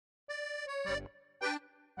Hey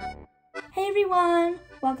everyone!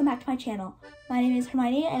 Welcome back to my channel. My name is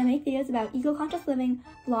Hermione and I make videos about eco-conscious living,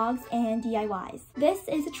 vlogs, and DIYs. This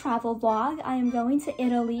is a travel vlog. I am going to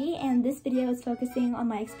Italy and this video is focusing on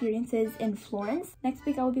my experiences in Florence. Next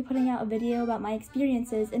week I will be putting out a video about my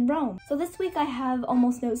experiences in Rome. So this week I have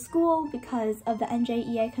almost no school because of the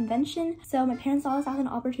NJEA convention, so my parents saw this as an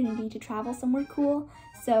opportunity to travel somewhere cool.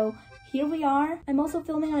 So here we are. I'm also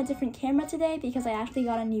filming on a different camera today because I actually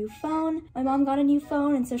got a new phone. My mom got a new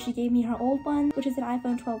phone and so she gave me her old one, which is an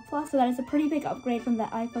iPhone 12 Plus, so that is a pretty big upgrade from the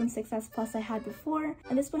iPhone 6s Plus I had before.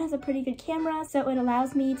 And this one has a pretty good camera, so it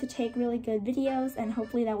allows me to take really good videos and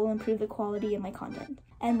hopefully that will improve the quality of my content.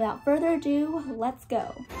 And without further ado, let's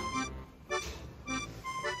go.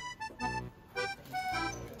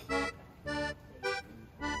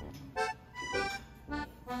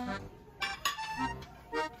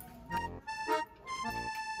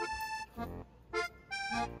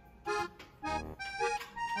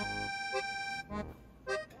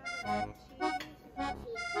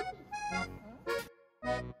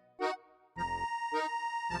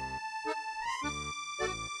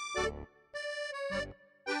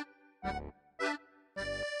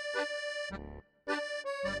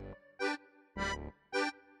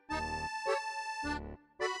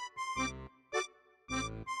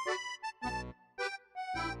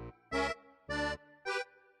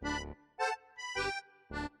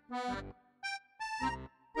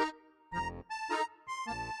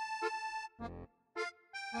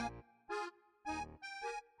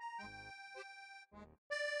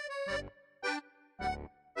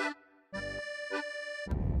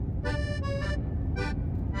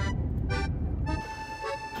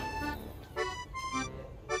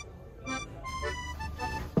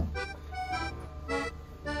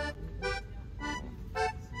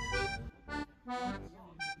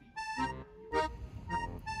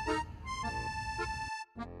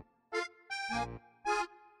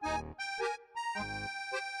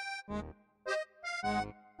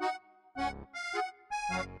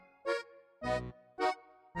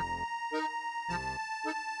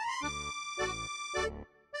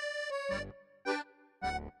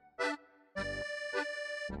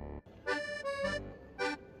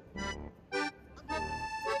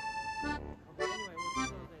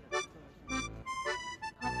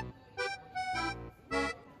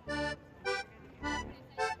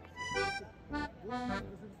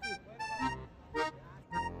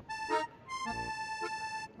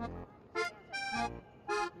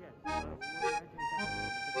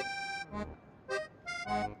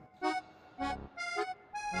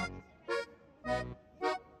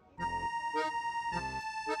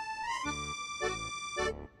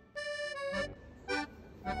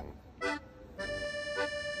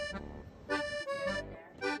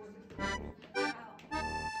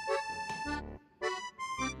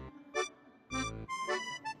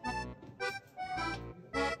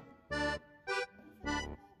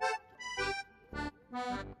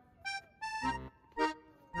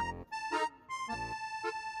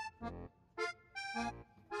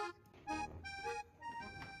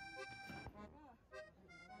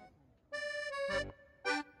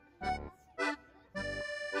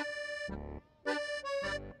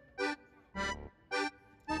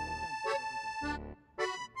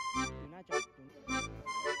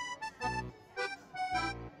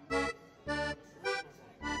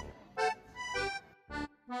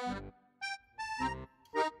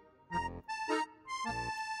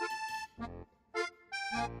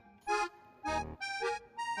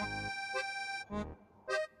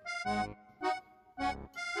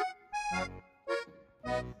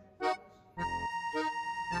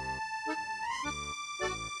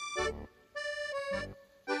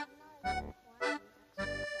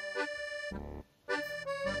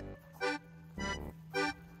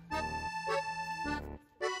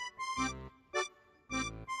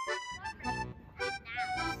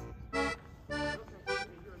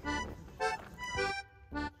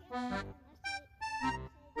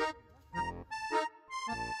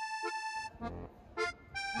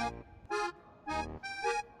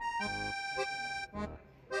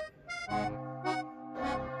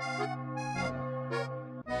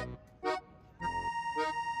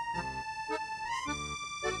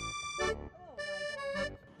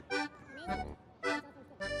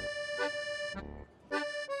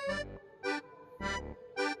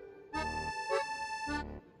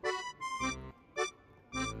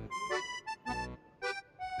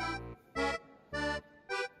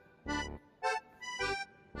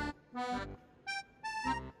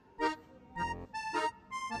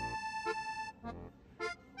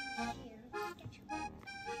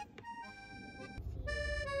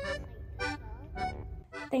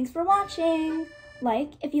 Thanks for watching!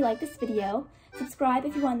 Like if you like this video, subscribe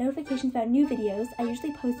if you want notifications about new videos. I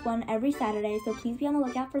usually post one every Saturday, so please be on the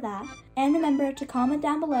lookout for that. And remember to comment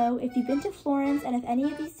down below if you've been to Florence and if any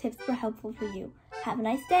of these tips were helpful for you. Have a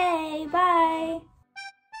nice day! Bye!